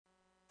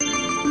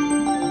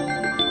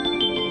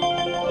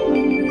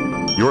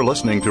You're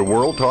listening to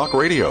World Talk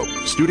Radio,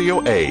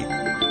 Studio A.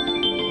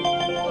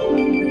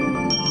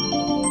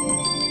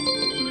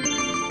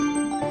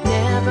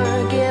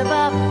 Never give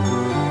up,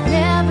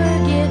 never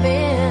give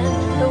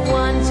in. The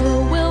ones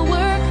who will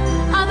work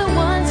are the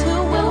ones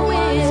who will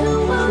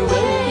win.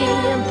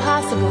 Create the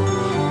impossible,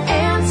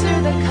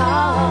 answer the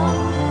call.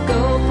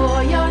 Go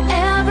for your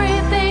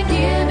everything,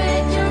 give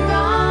it your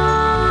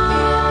all.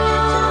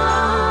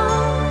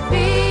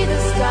 Be the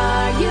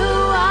star you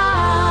are,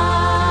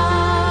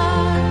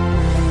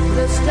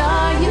 the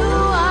star you are.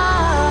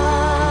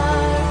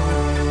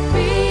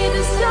 Be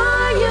the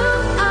star you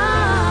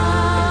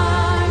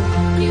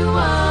are, you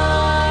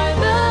are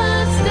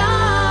the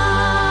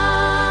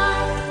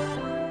star.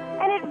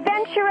 An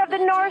adventure of the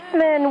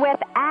Norsemen with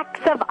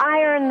Axe of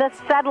Iron, the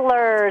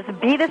Settlers.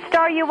 Be the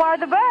Star You Are,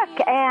 the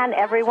book. And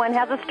everyone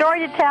has a story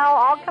to tell,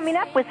 all coming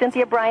up with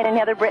Cynthia Bryan and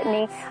Heather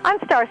Brittany on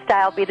Star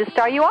Style. Be the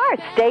Star You Are.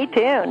 Stay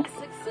tuned.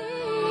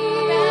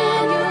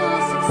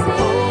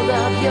 Hold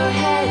up your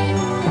head,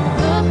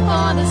 look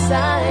for the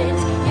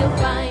signs, you'll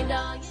find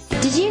all you...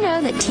 Did you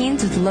know that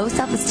teens with low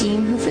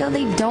self-esteem who feel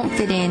they don't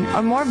fit in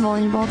are more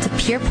vulnerable to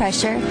peer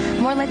pressure,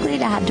 more likely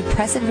to have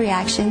depressive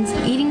reactions,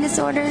 eating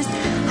disorders,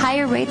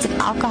 higher rates of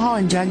alcohol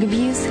and drug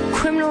abuse,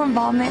 criminal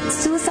involvement,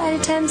 suicide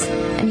attempts,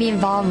 and be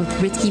involved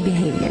with risky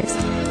behaviors?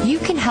 You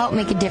can help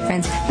make a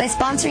difference by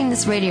sponsoring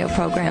this radio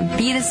program,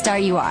 Be the Star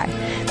You Are.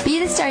 Be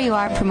the Star You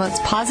Are promotes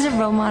positive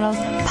role models,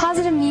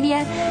 positive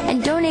media,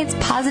 and donates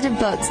positive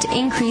books to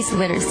increase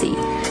literacy.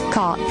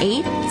 Call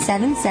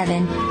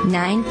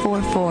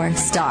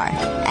 877-944-STAR,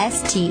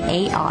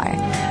 S-T-A-R,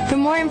 for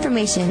more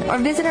information or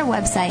visit our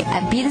website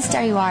at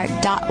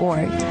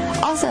BeTheStarYouAre.org.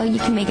 Also, you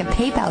can make a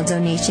PayPal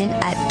donation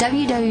at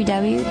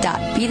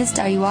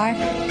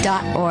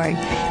www.BeTheStarYouAre.org.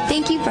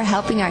 Thank you for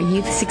helping our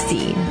youth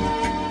succeed.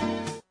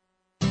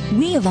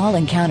 We have all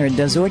encountered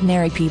those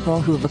ordinary people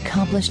who have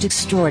accomplished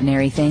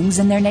extraordinary things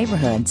in their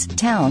neighborhoods,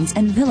 towns,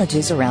 and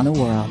villages around the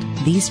world.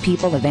 These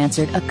people have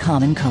answered a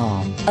common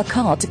call, a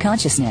call to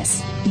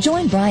consciousness.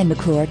 Join Brian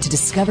McClure to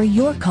discover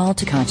your call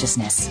to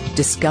consciousness.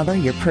 Discover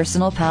your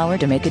personal power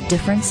to make a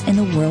difference in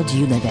the world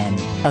you live in.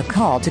 A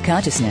Call to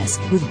Consciousness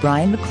with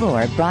Brian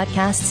McClure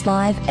broadcasts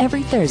live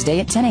every Thursday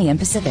at 10 a.m.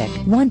 Pacific,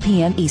 1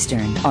 p.m.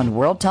 Eastern on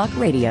World Talk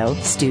Radio,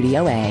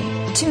 Studio A.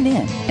 Tune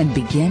in and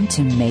begin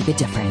to make a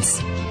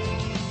difference.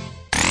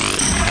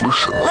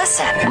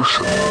 Listen.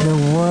 The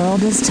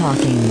world is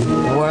talking.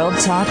 World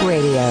Talk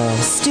Radio,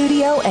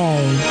 Studio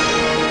A.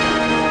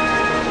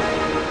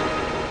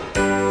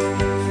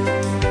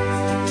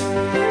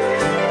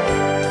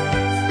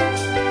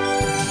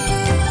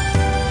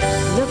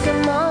 Look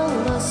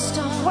among the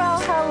stars.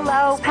 Well,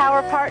 hello,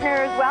 Power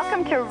Partners.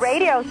 Welcome to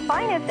Radio's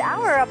finest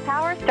hour of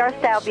Power, Star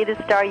Style, Be the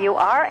Star You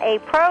Are, a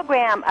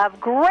program of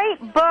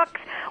great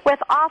books with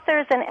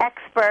authors and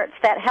experts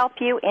that help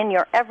you in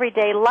your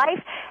everyday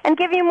life and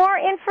give you more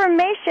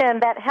information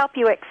that help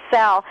you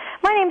excel.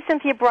 My name is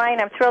Cynthia Bryan.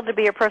 I'm thrilled to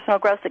be your personal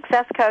growth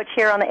success coach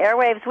here on the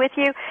airwaves with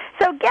you.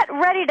 So get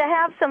ready to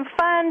have some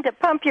fun, to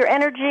pump your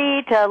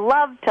energy, to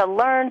love, to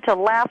learn, to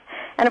laugh,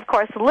 and, of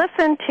course,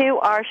 listen to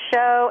our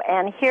show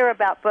and hear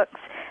about books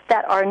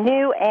that are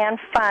new and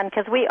fun,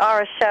 because we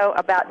are a show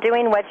about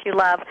doing what you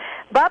love,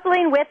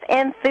 bubbling with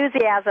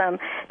enthusiasm.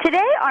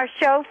 Today our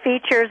show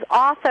features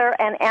author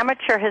and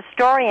amateur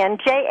historian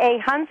J.A.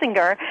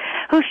 Hunsinger,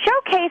 who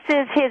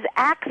showcases his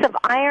Axe of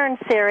Iron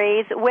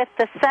series with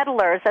the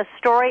Settlers, a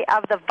story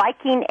of the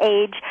Viking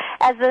Age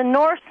as the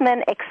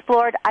Norsemen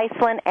explored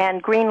Iceland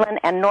and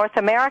Greenland and North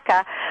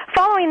America.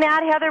 Following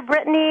that, Heather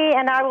Brittany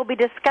and I will be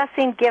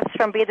discussing gifts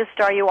from Be the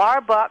Star You Are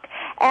book,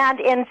 and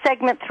in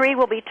segment 3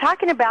 we'll be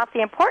talking about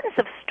the importance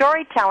of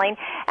storytelling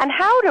and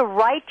how to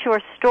write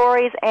your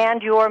stories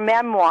and your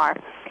memoir.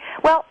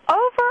 Well,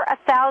 over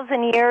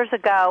 1,000 years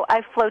ago,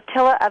 a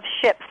flotilla of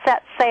ships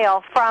set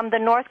sail from the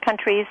North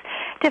countries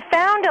to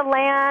found a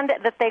land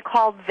that they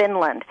called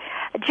Vinland.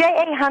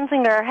 J.A.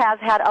 Hunsinger has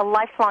had a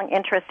lifelong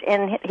interest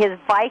in his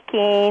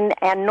Viking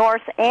and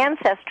Norse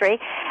ancestry,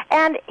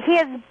 and he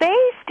has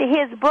based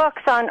his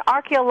books on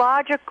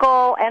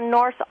archaeological and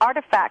Norse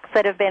artifacts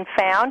that have been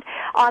found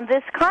on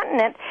this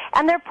continent,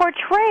 and they're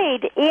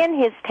portrayed in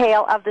his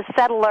tale of the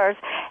settlers.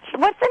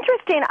 What's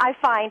interesting, I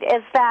find,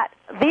 is that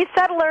these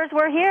settlers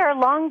were here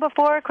long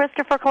before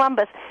Christopher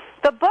Columbus.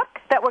 The book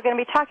that we're going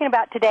to be talking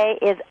about today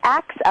is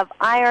Axe of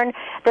Iron,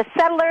 The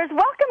Settlers.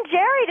 Welcome,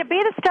 Jerry, to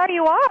Be the Star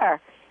You Are.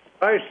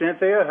 Hi,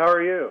 Cynthia. How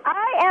are you?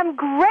 I am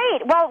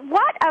great. Well,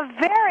 what a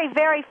very,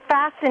 very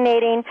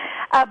fascinating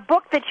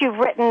book that you've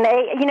written,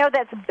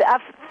 that's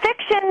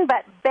fiction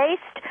but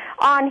based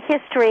on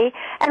history.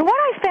 And what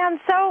I found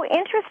so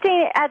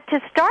interesting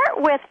to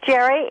start with,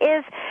 Jerry,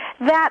 is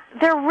that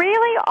there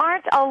really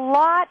aren't a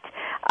lot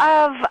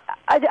of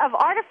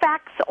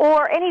artifacts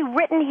or any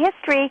written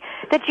history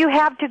that you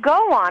have to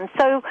go on.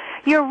 So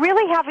you're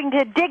really having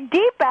to dig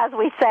deep, as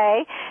we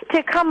say,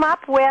 to come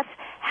up with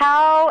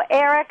how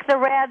Eric the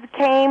Red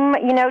came,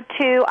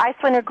 to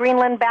Iceland or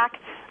Greenland back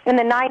in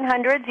the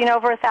 900s,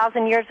 over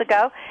 1,000 years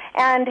ago,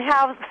 and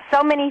how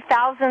so many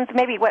thousands,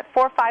 maybe 4,000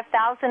 or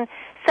 5,000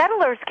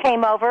 settlers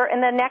came over in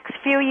the next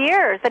few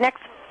years, the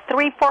next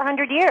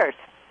 300-400 years.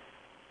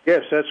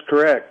 Yes, that's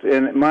correct.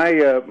 And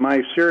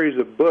my series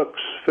of books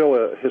fill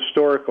a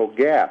historical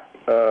gap.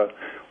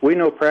 We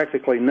know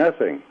practically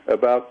nothing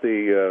about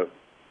the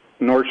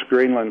Norse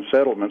Greenland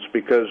settlements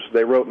because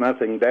they wrote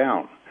nothing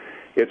down.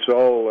 It's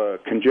all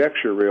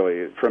conjecture,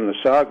 really, from the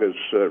sagas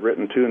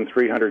written 200 and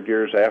 300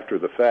 years after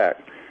the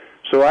fact.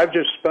 So I've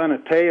just spun a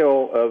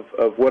tale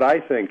of what I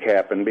think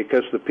happened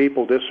because the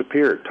people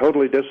disappeared,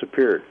 totally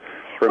disappeared.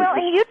 Well,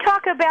 and you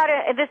talk about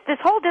it, this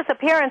whole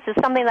disappearance is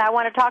something that I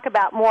want to talk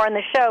about more in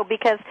the show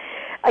because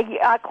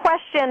a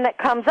question that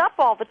comes up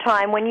all the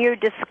time when you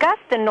discuss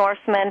the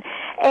Norsemen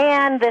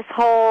and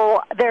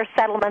their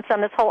settlements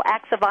and this whole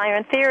axe of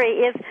iron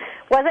theory is,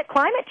 was it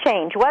climate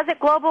change? Was it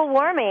global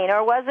warming?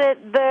 Or was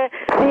it the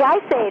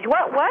Ice Age?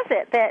 What was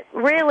it that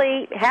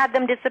really had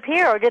them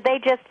disappear? Or did they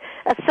just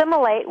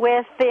assimilate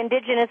with the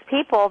indigenous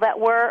people that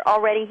were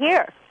already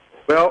here?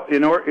 Well,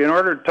 in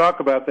order to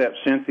talk about that,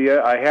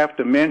 Cynthia, I have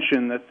to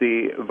mention that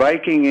the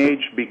Viking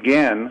Age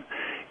began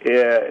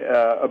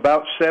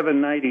about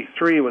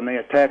 793 when they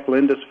attacked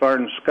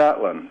Lindisfarne,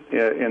 Scotland,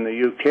 in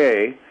the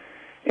UK,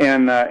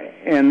 and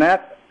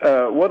that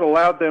what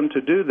allowed them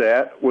to do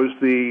that was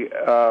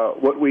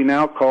what we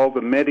now call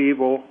the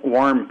medieval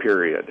warm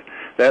period.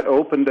 That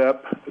opened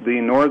up the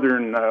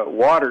northern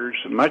waters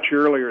much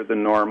earlier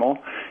than normal,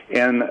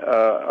 and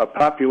a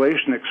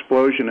population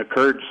explosion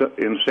occurred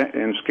in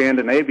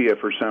Scandinavia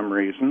for some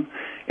reason,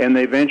 and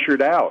they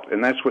ventured out,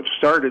 and that's what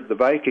started the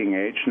Viking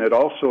Age, and it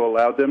also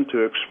allowed them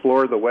to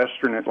explore the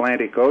western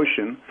Atlantic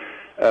Ocean,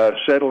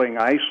 settling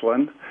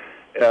Iceland,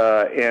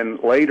 and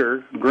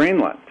later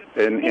Greenland.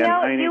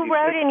 You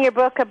wrote in your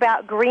book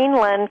about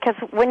Greenland, because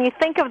when you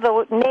think of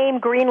the name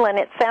Greenland,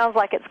 it sounds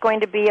like it's going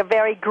to be a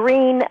very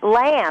green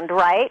land,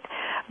 right?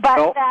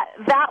 But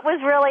that was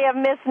really a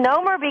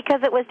misnomer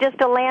because it was just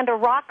a land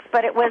of rocks,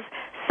 but it was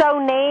so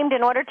named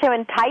in order to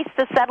entice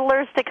the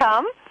settlers to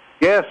come?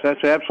 Yes,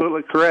 that's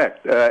absolutely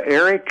correct.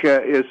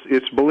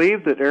 It's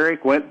believed that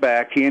Eric went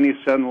back, he and his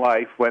son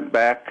Leif went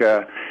back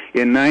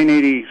in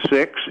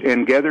 986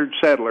 and gathered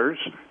settlers,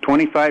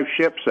 25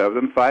 ships of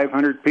them,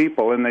 500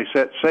 people, and they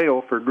set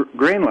sail for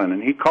Greenland.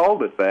 And he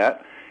called it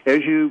that, as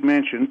you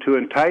mentioned, to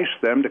entice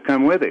them to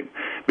come with him.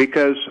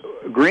 Because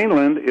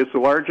Greenland is the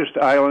largest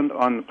island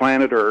on the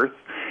planet Earth,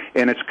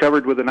 and it's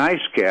covered with an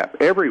ice cap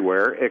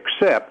everywhere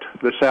except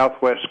the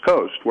southwest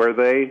coast, where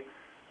they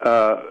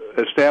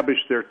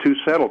established their two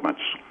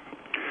settlements.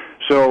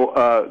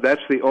 So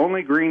that's the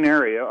only green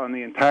area on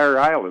the entire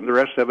island. The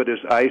rest of it is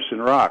ice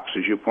and rocks,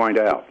 as you point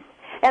out.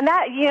 And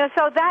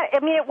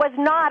it was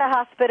not a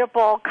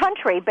hospitable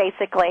country,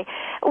 basically.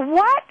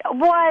 What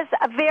was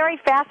very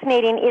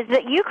fascinating is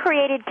that you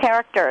created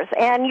characters,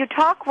 and you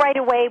talk right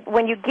away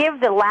when you give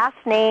the last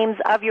names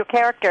of your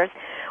characters.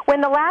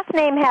 When the last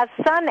name has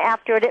son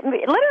after it, it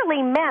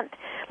literally meant,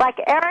 like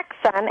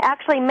Ericsson,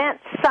 actually meant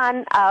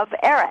son of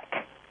Eric.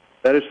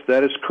 That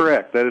is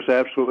correct. That is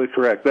absolutely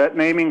correct. That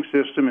naming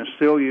system is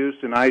still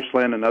used in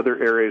Iceland and other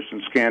areas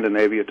in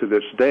Scandinavia to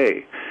this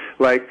day.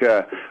 Like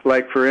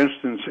for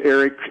instance,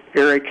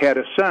 Eric had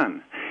a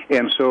son,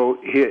 and so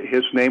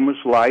his name was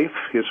Leif.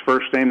 His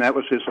first name, that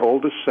was his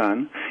oldest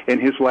son,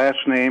 and his last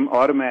name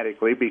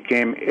automatically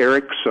became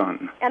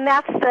Ericsson. And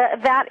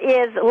that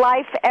is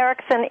Leif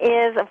Erikson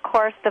is, of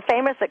course, the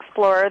famous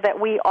explorer that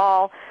we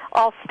all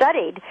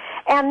studied.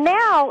 And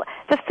now,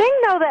 the thing,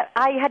 though, that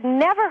I had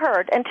never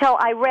heard until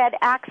I read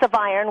Axe of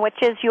Iron,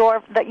 which is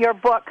your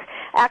book,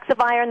 Axe of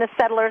Iron, The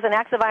Settlers, and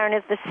Axe of Iron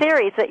is the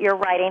series that you're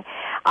writing.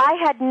 I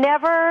had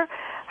never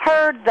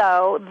heard,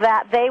 though,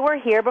 that they were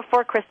here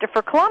before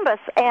Christopher Columbus.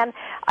 And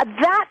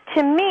that,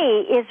 to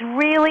me, is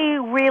really,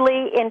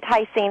 really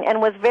enticing and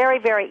was very,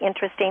 very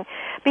interesting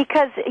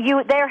because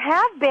there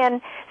have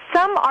been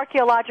some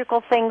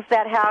archaeological things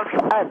that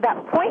have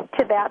that point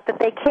to that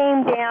they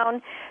came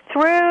down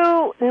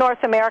through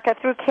North America,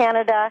 through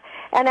Canada,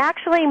 and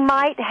actually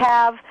might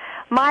have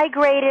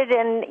migrated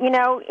and,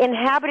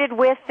 inhabited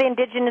with the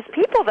indigenous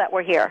people that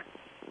were here.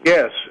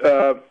 Yes.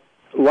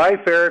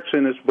 Leif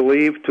Erikson is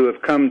believed to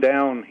have come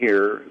down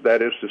here,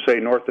 that is to say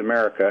North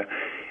America,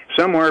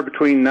 somewhere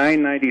between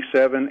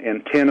 997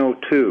 and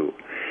 1002,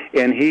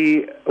 and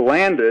he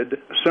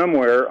landed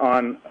somewhere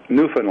on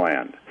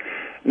Newfoundland.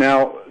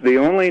 Now, the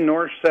only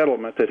Norse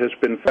settlement that has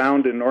been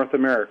found in North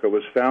America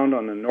was found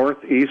on the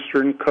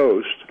northeastern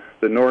coast,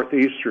 the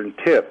northeastern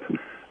tip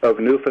of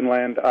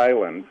Newfoundland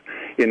Island,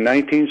 in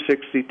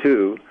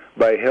 1962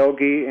 by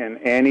Helgi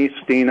and Annie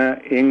Stina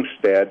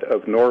Ingstad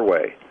of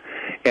Norway.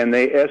 And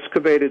they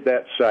excavated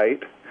that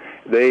site.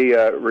 They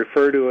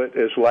refer to it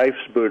as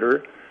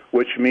Leifsbuder,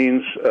 which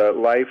means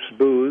life's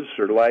booths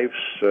or life's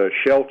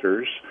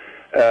shelters.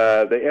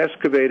 They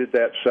excavated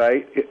that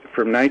site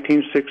from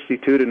 1962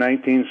 to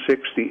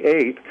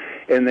 1968,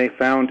 and they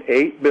found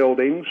 8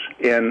 buildings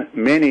and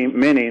many,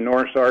 many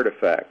Norse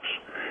artifacts.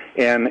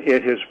 And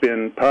it has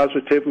been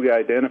positively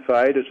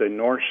identified as a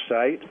Norse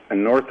site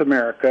in North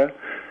America,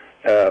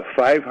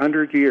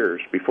 500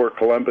 years before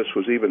Columbus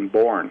was even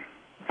born.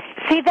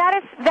 See, that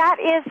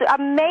is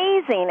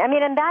amazing. I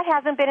mean, and that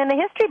hasn't been in the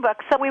history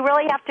books, so we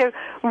really have to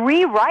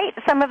rewrite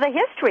some of the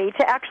history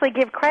to actually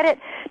give credit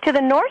to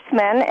the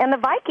Norsemen and the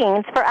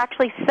Vikings for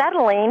actually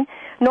settling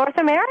North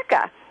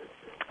America.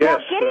 Yes,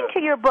 now, getting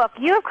to your book,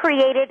 you have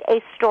created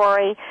a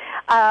story,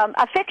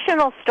 a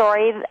fictional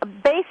story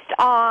based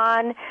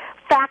on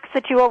facts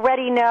that you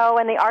already know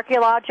and the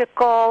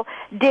archaeological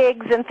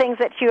digs and things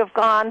that you have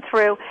gone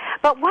through.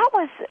 But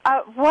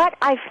what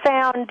I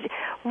found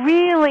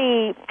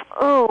really,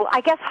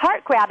 I guess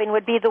heart-grabbing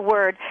would be the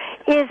word,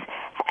 is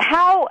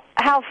how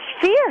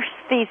fierce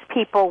these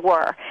people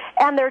were.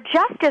 And their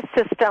justice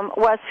system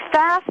was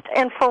fast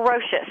and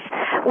ferocious.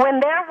 When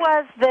there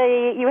was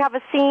you have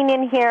a scene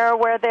in here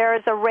where there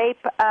is a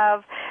rape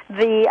of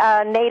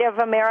the Native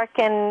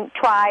American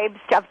tribes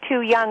of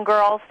 2 young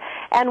girls,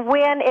 and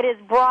when it is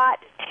brought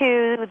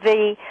to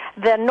the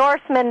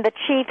Norsemen, the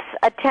chief's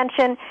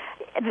attention,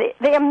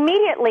 they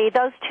immediately,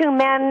 those 2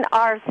 men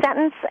are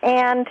sentenced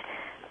and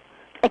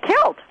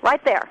killed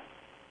right there.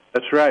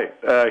 That's right.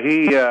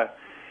 The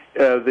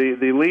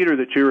leader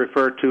that you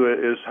refer to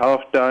is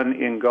Halfdan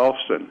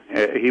Ingolfsson.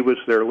 He was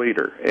their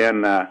leader,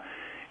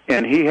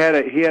 and he had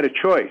a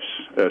choice,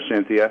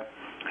 Cynthia.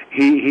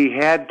 He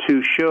had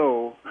to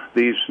show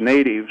these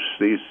natives,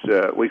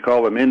 we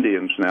call them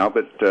Indians now,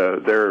 but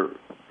they're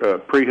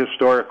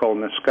prehistorical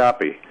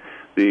Naskapi,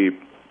 the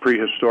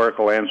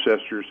prehistorical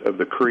ancestors of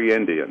the Cree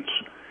Indians,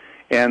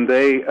 and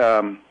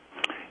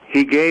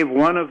he gave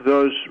one of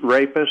those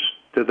rapists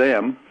to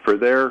them for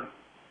their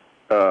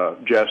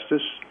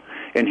justice,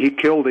 and he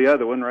killed the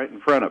other one right in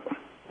front of them.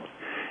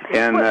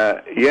 And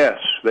yes,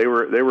 they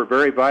were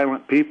very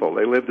violent people.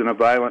 They lived in a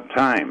violent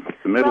time.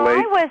 The Middle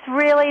Ages. I was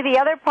really the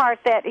other part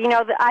that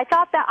I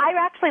thought that I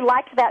actually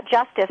liked that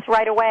justice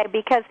right away,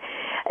 because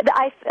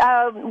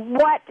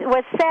what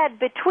was said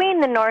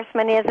between the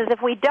Norsemen is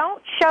if we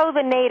don't show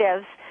the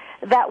natives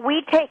that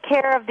we take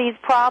care of these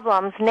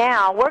problems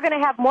now, we're going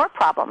to have more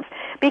problems.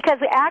 Because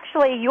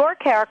actually your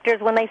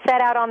characters, when they set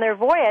out on their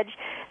voyage,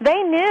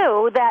 they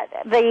knew that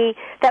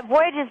that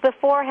voyages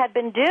before had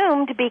been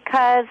doomed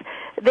because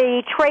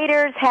the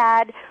traders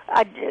had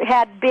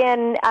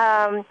been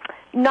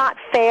not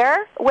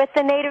fair with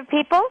the native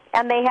people,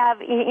 and they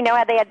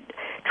had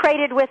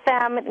traded with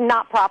them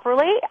not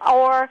properly,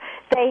 or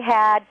they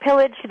had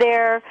pillaged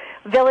their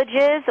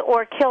villages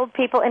or killed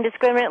people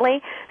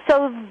indiscriminately.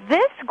 So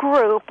this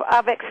group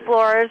of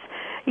explorers,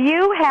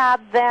 you had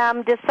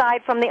them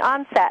decide from the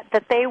onset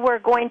that they were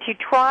going to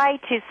try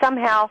to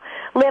somehow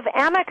live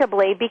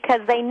amicably because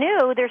they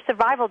knew their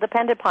survival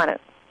depended upon it.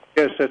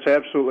 Yes, that's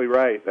absolutely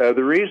right.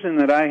 The reason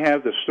that I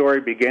have the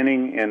story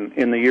beginning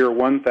in the year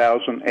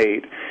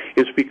 1008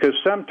 is because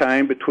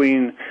sometime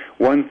between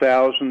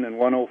 1000 and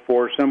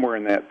 104, somewhere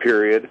in that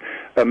period,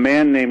 a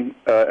man named,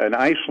 an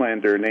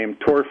Icelander named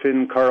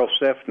Thorfinn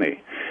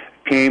Karlsefni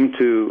came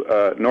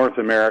to North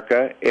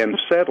America and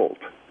settled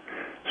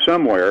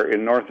somewhere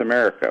in North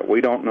America.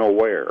 We don't know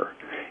where.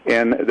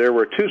 And there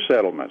were 2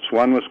 settlements.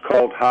 One was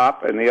called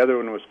Hop, and the other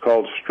one was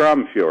called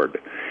Stromfjord.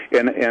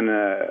 And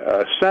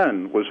a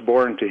son was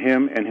born to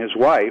him and his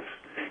wife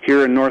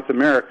here in North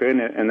America,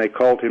 and they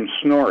called him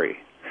Snorri.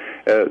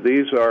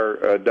 These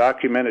are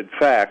documented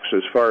facts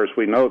as far as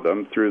we know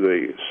them through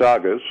the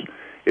sagas,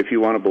 if you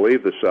want to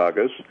believe the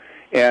sagas.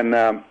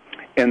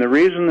 And the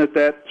reason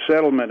that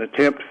settlement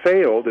attempt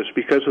failed is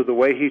because of the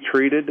way he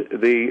treated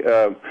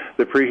the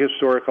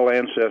prehistorical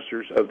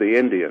ancestors of the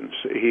Indians.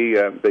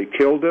 They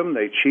killed them,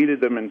 they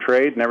cheated them in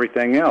trade, and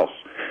everything else.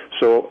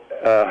 So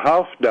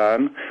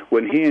Halfdan,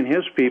 when he and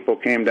his people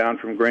came down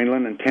from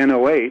Greenland in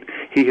 1008,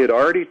 he had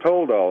already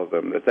told all of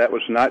them that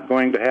was not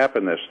going to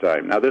happen this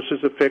time. Now, this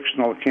is a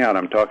fictional account.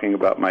 I'm talking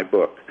about my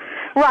book.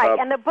 Right,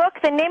 and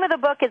the name of the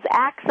book is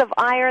Acts of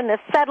Iron, The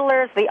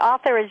Settlers. The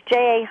author is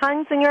J.A.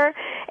 Hunsinger,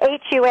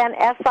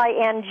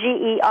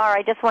 Hunsinger.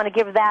 I just want to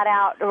give that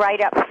out right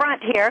up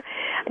front here.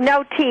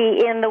 No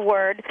T in the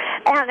word.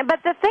 But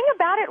the thing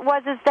about it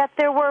is that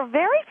there were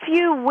very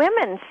few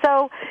women,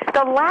 so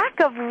the lack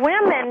of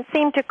women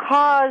seemed to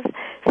cause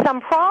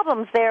some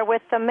problems there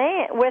with the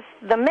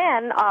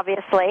men,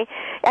 obviously.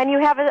 And you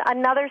have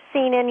another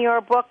scene in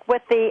your book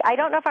with I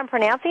don't know if I'm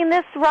pronouncing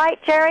this right,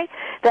 Jerry,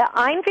 the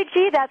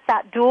Einvigi, that's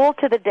that duel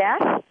to the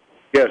death?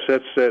 Yes,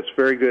 that's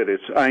very good.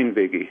 It's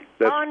Einvigi.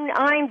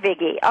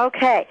 Einvigi,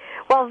 okay.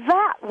 Well,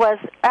 that was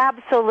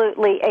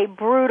absolutely a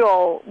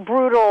brutal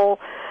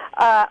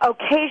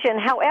occasion.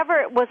 However,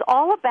 it was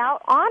all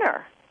about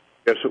honor.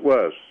 Yes, it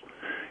was.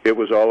 It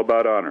was all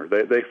about honor.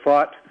 They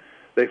fought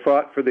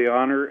for the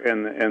honor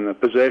and the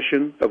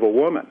possession of a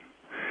woman,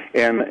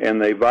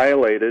 and they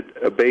violated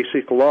a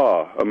basic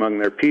law among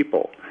their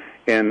people.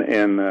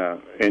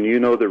 And you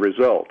know the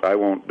result. I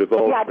won't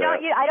divulge that.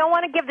 I don't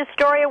want to give the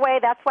story away.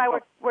 That's why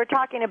we're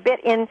talking a bit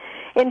in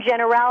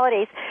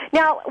generalities.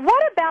 Now,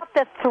 what about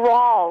the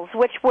thralls,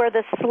 which were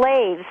the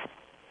slaves?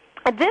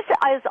 This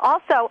is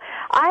also,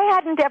 I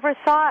hadn't ever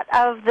thought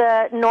of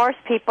the Norse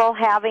people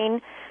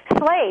having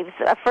slaves,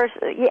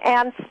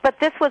 but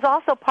this was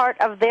also part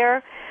of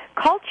their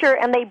culture,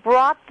 and they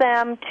brought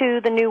them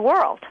to the New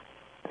World.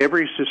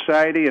 Every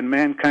society in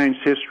mankind's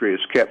history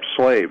has kept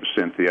slaves,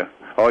 Cynthia.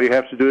 All you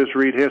have to do is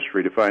read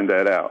history to find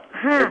that out.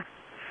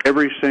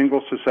 Every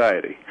single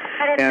society.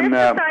 And in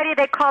this society,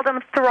 they called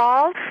them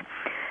thralls.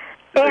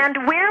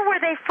 And where were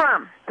they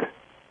from?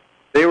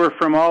 They were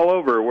from all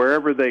over,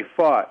 wherever they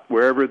fought,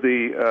 wherever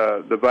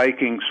the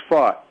Vikings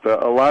fought.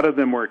 A lot of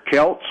them were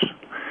Celts.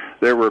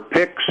 There were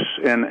Picts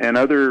and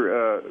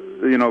other,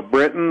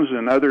 Britons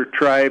and other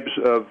tribes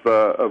of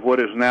what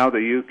is now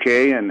the UK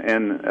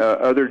and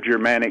other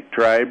Germanic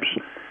tribes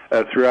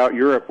throughout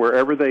Europe.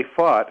 Wherever they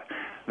fought,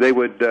 they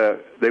would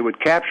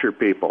capture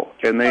people,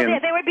 and they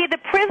would be the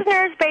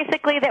prisoners,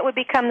 basically, that would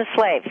become the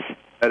slaves.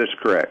 That is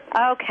correct.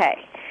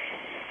 Okay.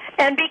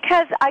 And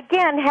because,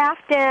 again,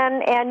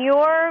 Halfdan and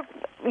your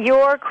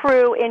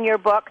crew in your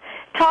book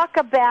talk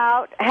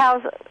about how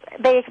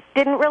they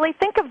didn't really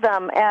think of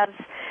them as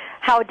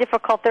how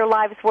difficult their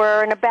lives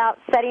were and about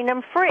setting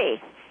them free.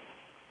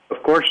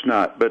 Of course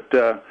not, but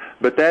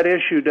that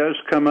issue does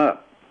come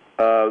up.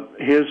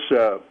 Halfdan's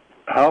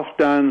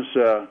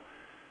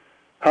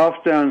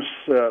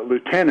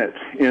lieutenant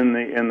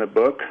in the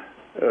book,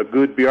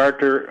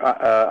 Gudbjartur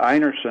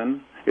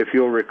Einarsson, if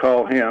you'll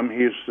recall him,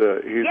 he's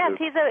a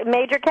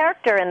major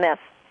character in this.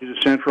 He's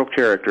a central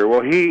character.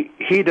 Well, he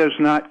does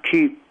not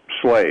keep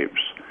slaves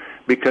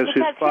because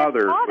his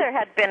father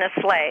had been a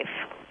slave.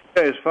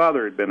 Yeah, his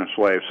father had been a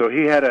slave, so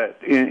he had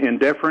in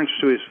deference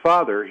to his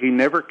father, he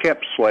never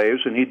kept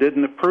slaves, and he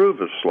didn't approve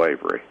of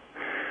slavery.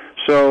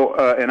 So,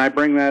 and I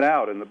bring that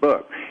out in the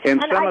book.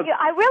 And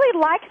I really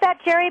liked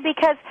that, Jerry,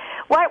 because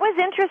what was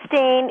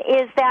interesting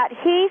is that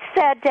he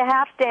said to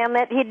Halfdan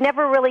that he'd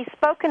never really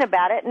spoken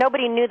about it.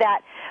 Nobody knew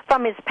that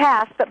from his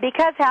past, but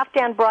because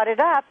Halfdan brought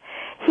it up,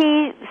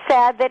 he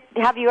said that,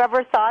 have you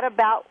ever thought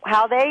about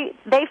how they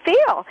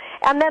feel?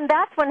 And then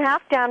that's when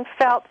Halfdan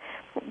felt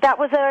that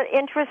was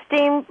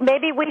interesting,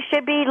 maybe we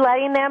should be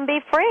letting them be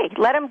free,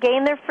 let them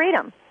gain their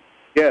freedom.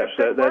 Yes,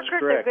 that's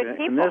correct.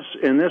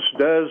 And this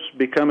does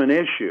become an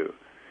issue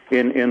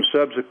in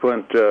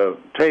subsequent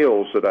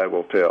tales that I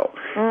will tell.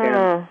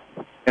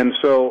 And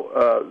so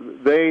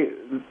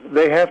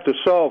they have to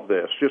solve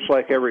this, just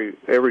like every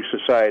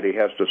society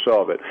has to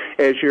solve it.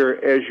 As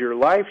your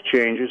life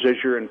changes,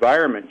 as your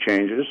environment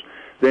changes,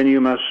 then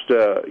you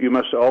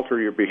must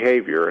alter your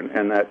behavior,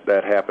 and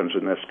that happens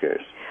in this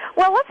case.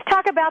 Well, let's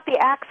talk about the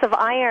axe of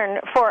iron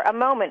for a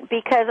moment,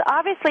 because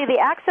obviously the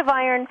axe of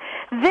iron,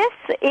 this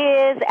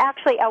is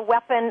actually a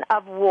weapon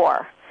of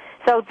war.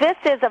 So this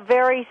is a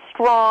very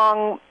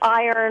strong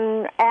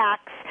iron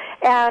axe,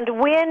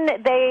 and when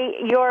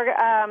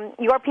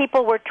your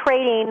people were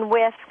trading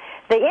with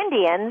the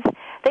Indians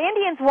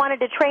wanted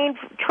to trade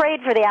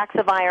for the axe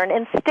of iron.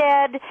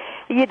 Instead,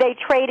 they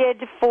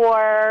traded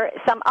for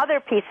some other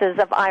pieces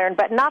of iron,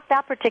 but not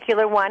that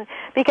particular one,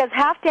 because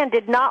Halfdan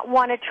did not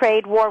want to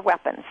trade war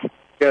weapons.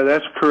 Yeah,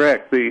 that's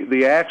correct.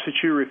 The axe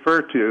that you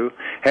refer to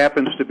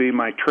happens to be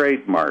my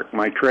trademark.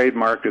 My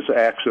trademark is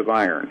axe of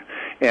iron.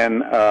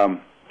 And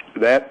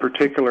that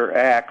particular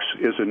axe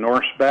is a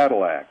Norse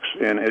battle axe.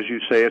 And as you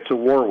say, it's a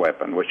war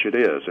weapon, which it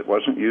is. It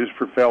wasn't used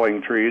for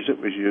felling trees. It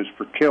was used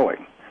for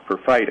killing, for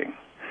fighting.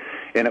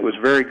 And it was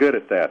very good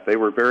at that. They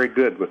were very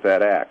good with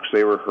that axe.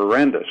 They were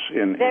horrendous.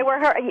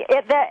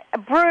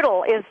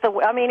 Brutal is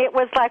it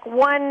was like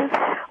one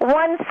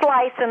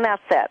slice and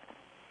that's it.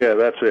 Yeah,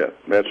 that's it.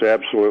 That's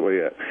absolutely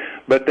it.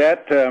 But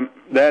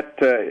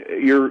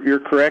you're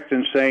correct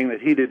in saying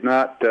that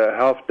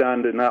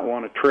Halfdan did not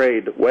want to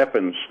trade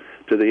weapons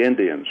to the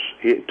Indians.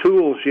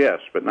 Tools, yes,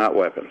 but not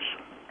weapons.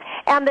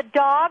 And the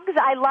dogs,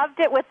 I loved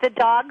it with the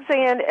dogs.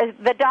 And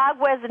the dog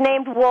was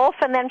named Wolf,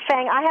 and then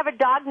Fang. I have a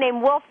dog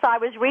named Wolf, so I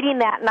was reading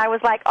that, and I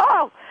was like,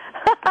 oh,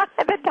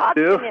 the dog.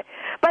 Yeah.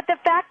 But the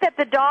fact that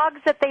the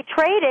dogs that they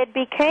traded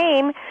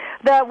became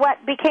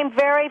what became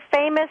very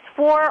famous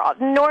for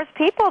Norse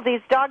people.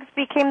 These dogs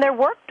became their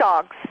work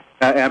dogs.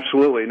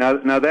 Absolutely.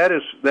 Now that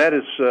is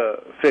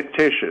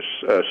fictitious,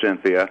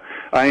 Cynthia.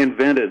 I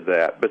invented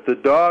that. But the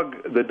dog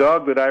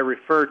that I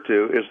refer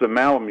to is the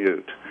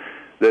Malamute,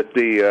 that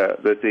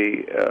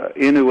the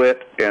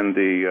Inuit and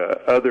the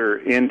other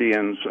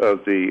Indians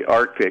of the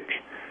Arctic,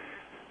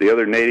 the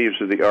other natives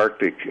of the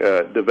Arctic,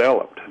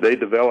 developed. They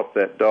developed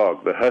that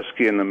dog, the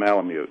Husky and the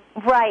Malamute.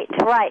 Right.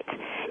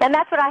 And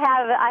that's what I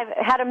have. I've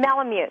had a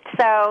Malamute.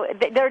 So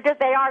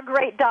they are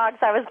great dogs.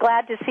 I was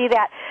glad to see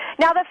that.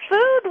 Now, the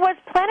food was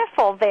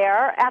plentiful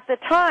there at the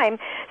time.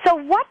 So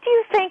what do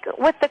you think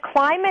with the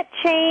climate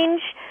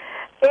change?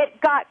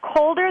 It got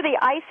colder, the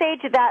Ice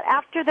Age, that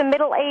after the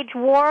Middle Age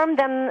warmed,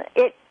 then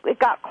it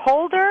got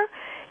colder.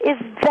 Is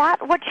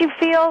that what you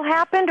feel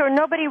happened, or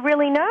nobody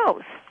really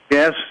knows?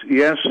 Yes.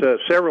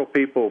 Several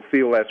people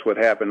feel that's what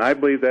happened. I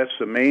believe that's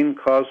the main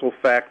causal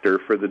factor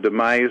for the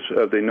demise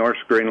of the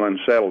North Greenland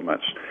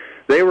settlements.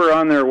 They were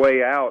on their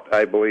way out,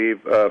 I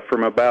believe,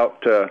 from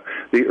about the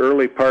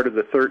early part of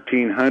the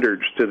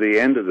 1300s to the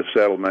end of the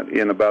settlement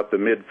in about the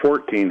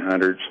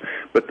mid-1400s,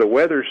 but the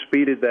weather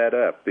speeded that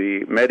up.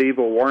 The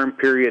medieval warm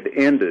period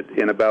ended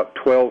in about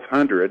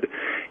 1200,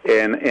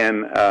 and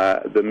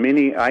the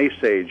mini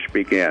ice age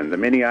began. The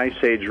mini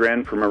ice age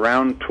ran from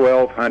around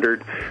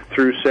 1200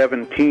 through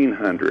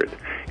 1700,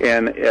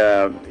 and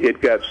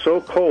it got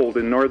so cold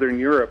in northern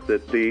Europe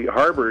that the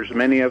harbors,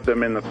 many of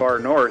them in the far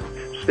north,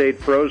 stayed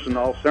frozen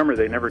all summer.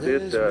 They never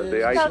did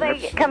the ice. So they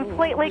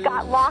completely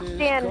got locked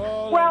in.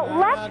 Well,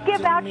 let's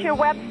give out your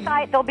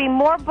website. There'll be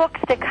more books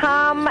to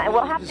come.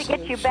 We'll have to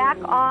get you back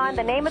on.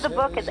 The name of the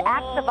book is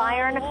Axe of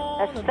Iron,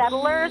 The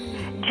Settlers,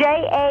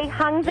 J.A.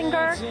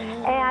 Hunzinger,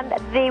 and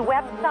the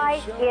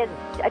website is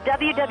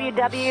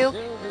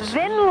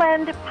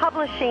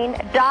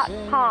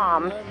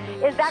www.vinlandpublishing.com.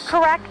 Is that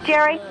correct,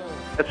 Jerry?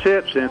 That's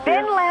it, Cynthia.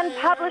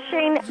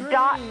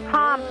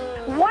 VinlandPublishing.com.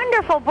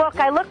 Wonderful book.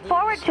 I look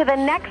forward to the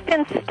next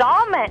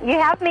installment. You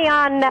have me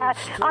on the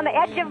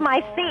edge of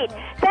my seat.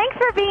 Thanks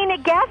for being a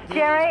guest,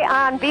 Jerry,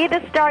 on Be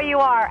the Star You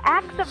Are.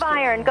 Axe of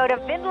Iron. Go to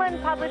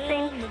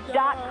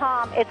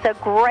VinlandPublishing.com. It's a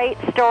great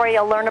story.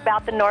 You'll learn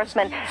about the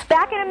Norsemen.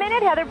 Back in a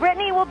minute, Heather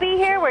Brittany will be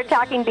here. We're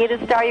talking Be the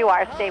Star You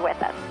Are. Stay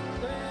with us.